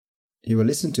You will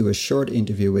listen to a short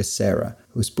interview with Sarah,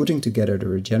 who's putting together the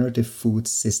Regenerative Food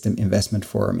System Investment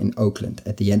Forum in Oakland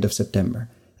at the end of September.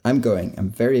 I'm going.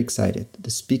 I'm very excited. The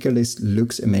speaker list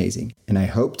looks amazing, and I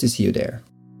hope to see you there.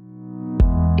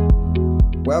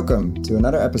 Welcome to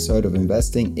another episode of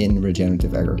Investing in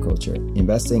Regenerative Agriculture,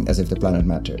 Investing as if the Planet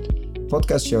Mattered, a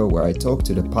podcast show where I talk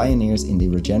to the pioneers in the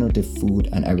regenerative food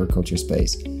and agriculture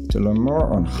space to learn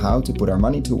more on how to put our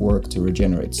money to work to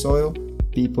regenerate soil,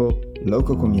 people,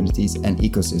 local communities and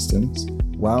ecosystems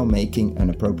while making an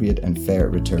appropriate and fair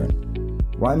return.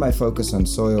 Why my focus on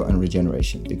soil and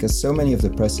regeneration? Because so many of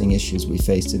the pressing issues we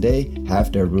face today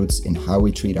have their roots in how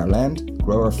we treat our land,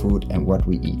 grow our food and what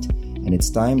we eat. And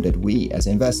it's time that we as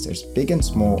investors, big and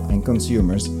small, and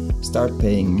consumers start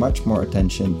paying much more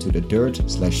attention to the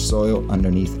dirt/soil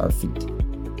underneath our feet.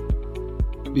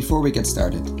 Before we get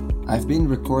started, I've been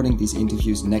recording these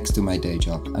interviews next to my day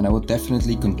job, and I will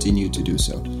definitely continue to do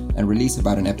so and release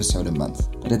about an episode a month.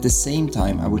 But at the same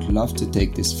time, I would love to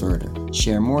take this further,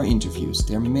 share more interviews.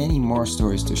 There are many more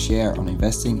stories to share on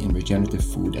investing in regenerative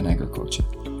food and agriculture.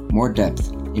 More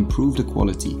depth, improve the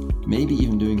quality, maybe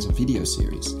even doing some video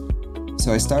series.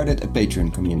 So I started a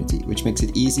Patreon community, which makes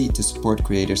it easy to support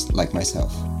creators like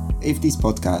myself. If these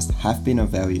podcasts have been of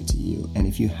value to you, and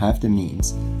if you have the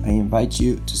means, I invite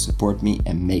you to support me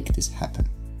and make this happen.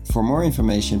 For more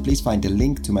information, please find the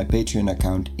link to my Patreon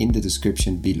account in the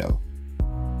description below.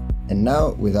 And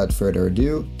now, without further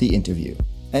ado, the interview.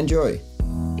 Enjoy!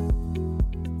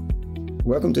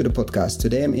 Welcome to the podcast.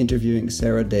 Today I'm interviewing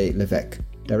Sarah de Levesque,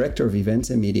 Director of Events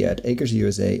and Media at Acres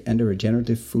USA and the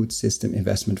Regenerative Food System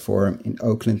Investment Forum in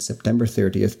Oakland, September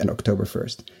 30th and October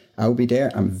 1st. I will be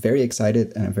there. I'm very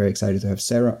excited, and I'm very excited to have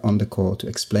Sarah on the call to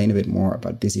explain a bit more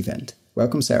about this event.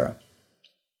 Welcome, Sarah.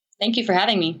 Thank you for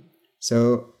having me.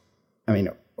 So,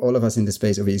 all of us in the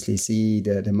space obviously see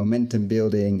the momentum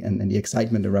building and the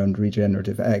excitement around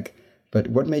regenerative ag. But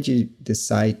what made you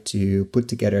decide to put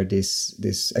together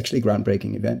this actually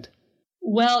groundbreaking event?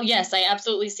 Well, yes, I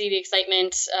absolutely see the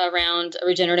excitement around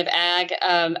regenerative ag.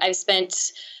 I've spent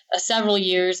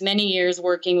many years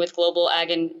working with global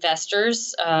ag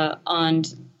investors on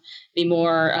the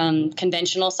more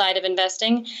conventional side of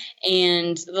investing.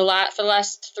 And for the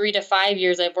last 3 to 5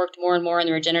 years, I've worked more and more in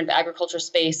the regenerative agriculture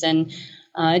space. And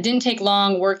it didn't take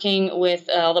long working with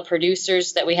all the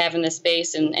producers that we have in this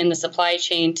space and the supply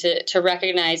chain to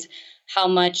recognize how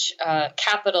much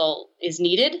capital is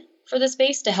needed for the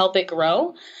space to help it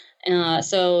grow.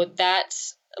 So that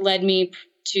led me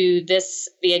to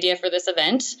the idea for this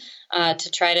event,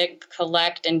 to try to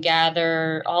collect and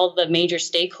gather all the major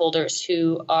stakeholders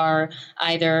who are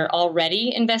either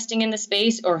already investing in the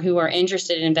space or who are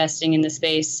interested in investing in the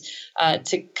space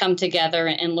to come together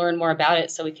and learn more about it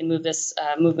so we can move this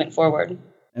movement forward.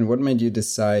 And what made you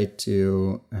decide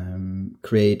to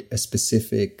create a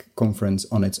specific conference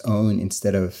on its own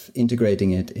instead of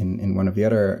integrating it in one of the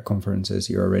other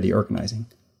conferences you're already organizing?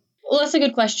 Well, that's a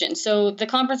good question. So the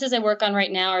conferences I work on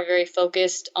right now are very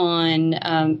focused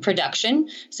on production.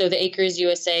 So the Acres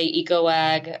USA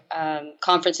EcoAg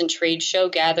Conference and Trade Show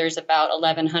gathers about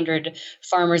 1,100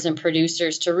 farmers and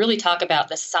producers to really talk about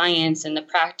the science and the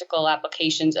practical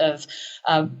applications of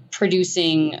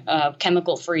producing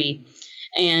chemical-free.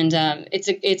 And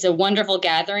it's a wonderful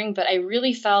gathering, but I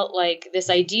really felt like this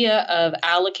idea of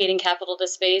allocating capital to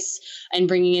space and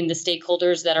bringing in the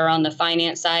stakeholders that are on the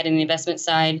finance side and the investment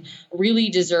side really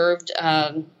deserved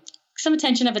some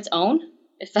attention of its own,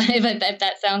 if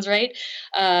that sounds right.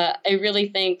 I really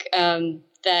think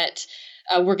that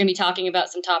we're going to be talking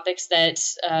about some topics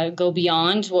that go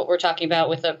beyond what we're talking about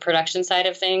with the production side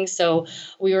of things. So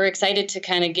we were excited to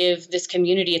kind of give this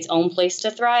community its own place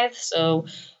to thrive. So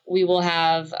we will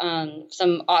have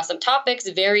some awesome topics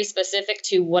very specific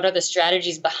to what are the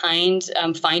strategies behind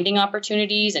finding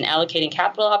opportunities and allocating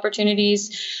capital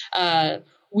opportunities.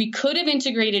 We could have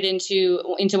integrated into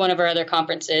one of our other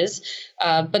conferences,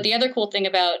 but the other cool thing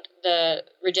about the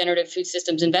Regenerative Food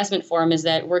Systems Investment Forum is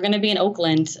that we're going to be in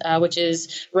Oakland, which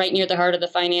is right near the heart of the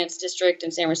finance district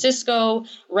in San Francisco,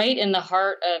 right in the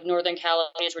heart of Northern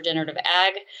California's regenerative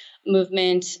ag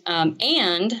movement.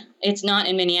 And it's not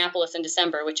in Minneapolis in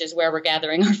December, which is where we're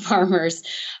gathering our farmers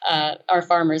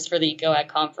for the EcoAg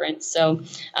conference. So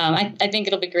I think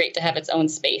it'll be great to have its own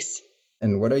space.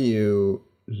 And what are you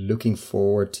looking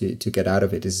forward to get out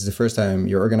of it? This is the first time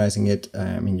you're organizing it.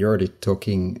 You're already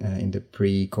talking in the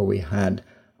pre-call we had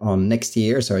on next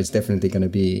year. So it's definitely going to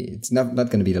be, it's not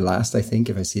going to be the last, I think,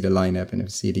 if I see the lineup and if I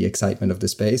see the excitement of the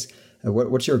space.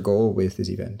 What's your goal with this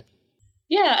event?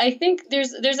 Yeah, I think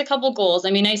there's a couple goals.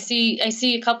 I mean, I see a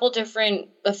few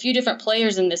different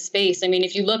players in this space. I mean,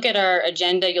 if you look at our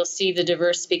agenda, you'll see the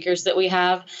diverse speakers that we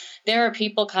have. There are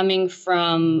people coming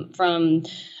from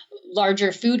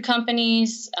larger food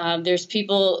companies. There's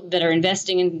people that are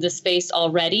investing in the space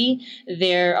already.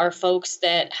 There are folks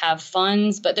that have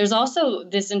funds, but there's also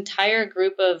this entire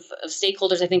group of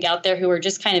stakeholders, I think, out there who are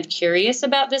just kind of curious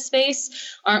about this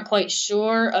space, aren't quite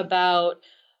sure about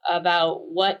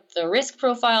what the risk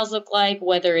profiles look like,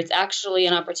 whether it's actually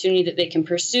an opportunity that they can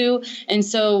pursue. And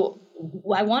so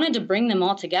I wanted to bring them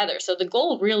all together. So the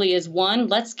goal really is, one,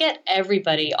 let's get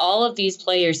everybody, all of these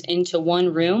players, into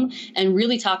one room and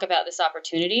really talk about this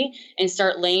opportunity and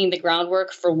start laying the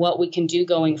groundwork for what we can do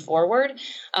going forward.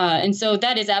 And so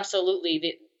that is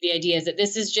absolutely the idea, is that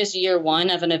this is just year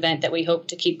one of an event that we hope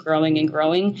to keep growing and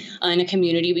growing, in a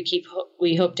community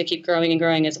we hope to keep growing and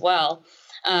growing as well.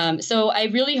 So I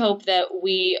really hope that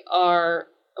we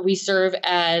serve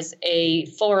as a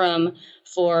forum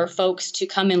for folks to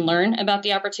come and learn about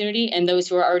the opportunity, and those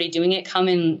who are already doing it come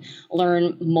and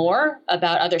learn more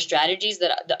about other strategies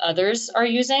that the others are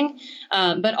using,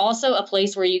 but also a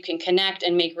place where you can connect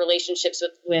and make relationships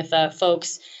with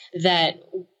folks that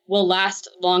will last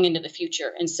long into the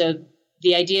future. And so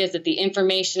the idea is that the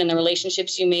information and the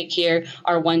relationships you make here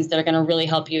are ones that are going to really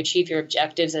help you achieve your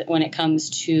objectives when it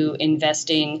comes to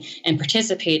investing and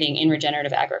participating in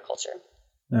regenerative agriculture.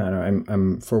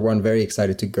 I'm for one very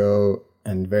excited to go,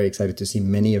 and very excited to see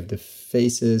many of the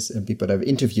faces and people that I've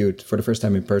interviewed for the first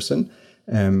time in person.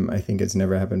 I think it's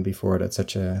never happened before that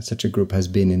such a group has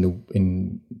been in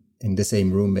the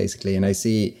same room, basically. And I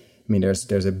mean,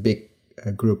 there's a big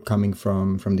group coming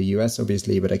from the US,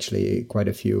 obviously, but actually quite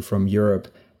a few from Europe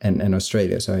and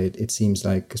Australia. So it seems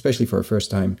like, especially for a first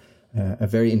time, a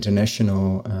very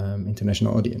international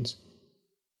audience.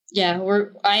 Yeah,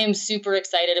 I am super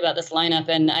excited about this lineup,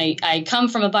 and I come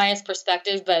from a biased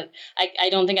perspective, but I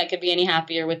don't think I could be any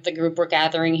happier with the group we're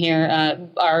gathering here.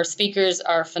 Our speakers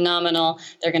are phenomenal.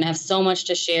 They're going to have so much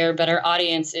to share, but our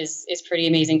audience is pretty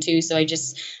amazing too. So I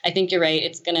think you're right.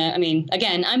 It's going to, I mean,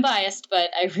 again, I'm biased, but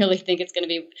I really think it's going to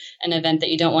be an event that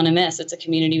you don't want to miss. It's a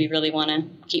community we really want to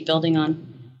keep building on.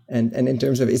 And in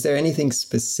terms of, is there anything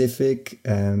specific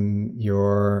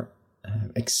you're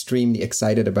extremely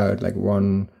excited about, like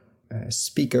one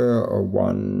speaker or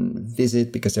one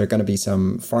visit? Because there are going to be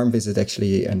some farm visits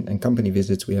actually and company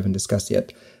visits we haven't discussed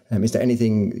yet. Is there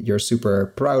anything you're super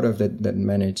proud of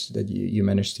that you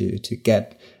managed to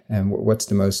get? What's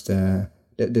the most the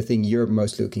thing you're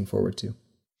most looking forward to?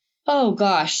 Oh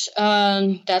gosh,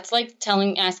 that's like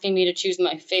asking me to choose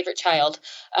my favorite child.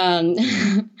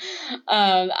 I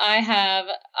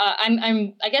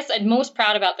guess I'm most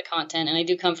proud about the content, and I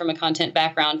do come from a content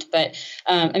background, but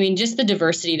I mean, just the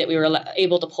diversity that we were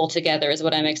able to pull together is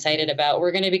what I'm excited about.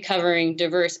 We're going to be covering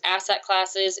diverse asset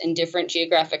classes in different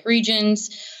geographic regions,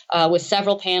 with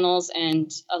several panels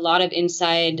and a lot of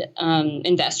inside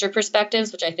investor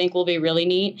perspectives, which I think will be really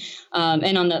neat.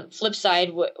 And on the flip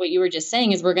side, what you were just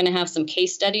saying is we're going to have some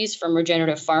case studies from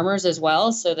regenerative farmers as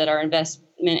well, so that our investment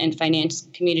and finance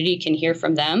community can hear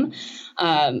from them.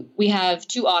 We have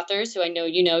two authors who I know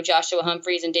you know, Joshua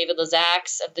Humphreys and David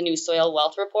Lazaks of the New Soil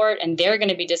Wealth Report, and they're going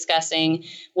to be discussing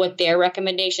what their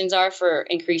recommendations are for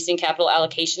increasing capital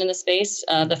allocation in the space,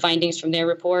 the findings from their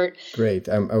report. Great.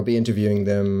 I'll be interviewing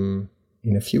them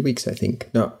in a few weeks, I think.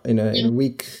 No, in a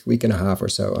week and a half or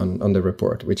so on the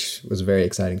report, which was very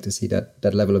exciting to see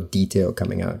that level of detail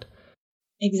coming out.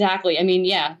 Exactly. I mean,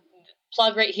 yeah.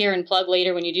 Plug right here and plug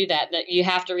later when you do that you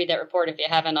have to read that report if you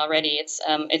haven't already. It's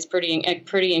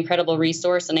pretty incredible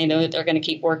resource, and I know that they're going to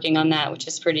keep working on that, which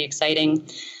is pretty exciting.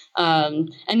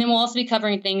 And then we'll also be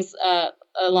covering things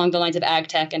along the lines of ag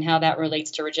tech and how that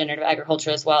relates to regenerative agriculture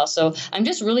as well. So I'm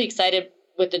just really excited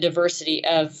with the diversity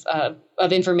of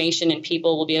information and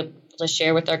people we'll be able to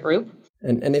share with our group.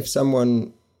 And if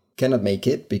someone cannot make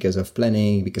it because of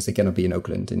planning, because they cannot be in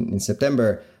Oakland in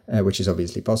September, which is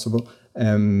obviously possible,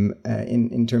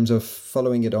 in terms of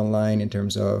following it online, in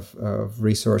terms of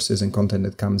resources and content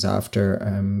that comes after,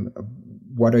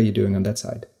 what are you doing on that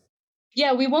side?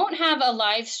 Yeah, we won't have a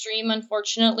live stream,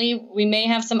 unfortunately. We may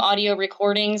have some audio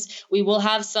recordings. We will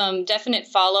have some definite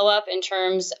follow-up in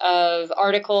terms of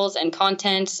articles and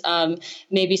content,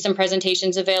 maybe some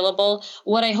presentations available.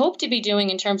 What I hope to be doing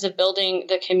in terms of building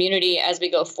the community as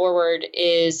we go forward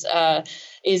is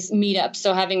meetups.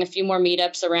 So having a few more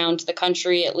meetups around the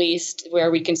country, at least,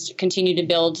 where we can continue to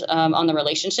build on the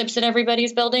relationships that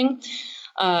everybody's building.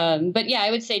 But yeah,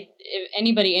 I would say if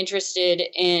anybody interested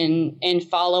in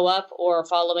follow up or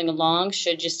following along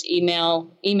should just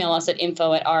email us at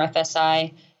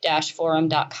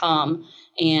info@rfsi-forum.com.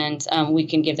 and we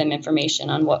can give them information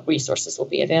on what resources will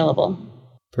be available.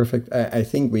 Perfect. I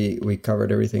think we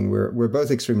covered everything. We're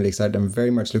both extremely excited. I'm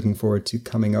very much looking forward to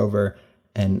coming over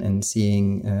and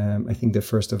seeing, I think, the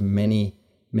first of many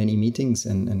meetings,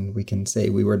 and we can say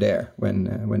we were there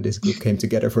when this group came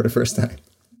together for the first time.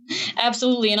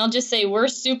 Absolutely. And I'll just say we're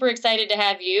super excited to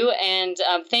have you, and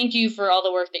thank you for all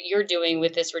the work that you're doing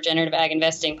with this Regenerative Ag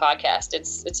Investing podcast.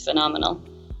 It's phenomenal.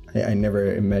 I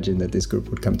never imagined that this group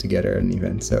would come together at an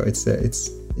event, so it's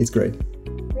great.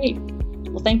 Great.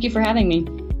 Well, thank you for having me.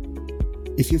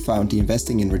 If you found the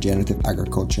Investing in Regenerative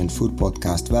Agriculture and Food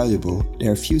podcast valuable, there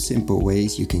are a few simple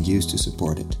ways you can use to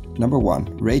support it. Number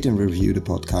 1, rate and review the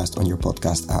podcast on your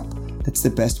podcast app. That's the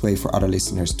best way for other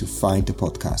listeners to find the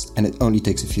podcast, and it only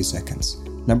takes a few seconds.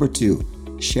 Number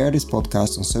 2, share this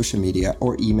podcast on social media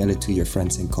or email it to your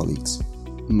friends and colleagues.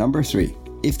 Number 3,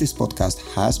 if this podcast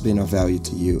has been of value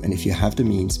to you, and if you have the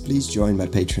means, please join my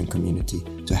Patreon community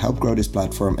to help grow this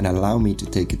platform and allow me to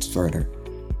take it further.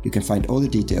 You can find all the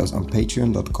details on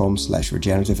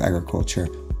patreon.com/regenerativeagriculture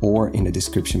or in the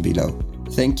description below.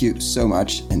 Thank you so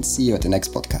much, and see you at the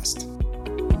next podcast.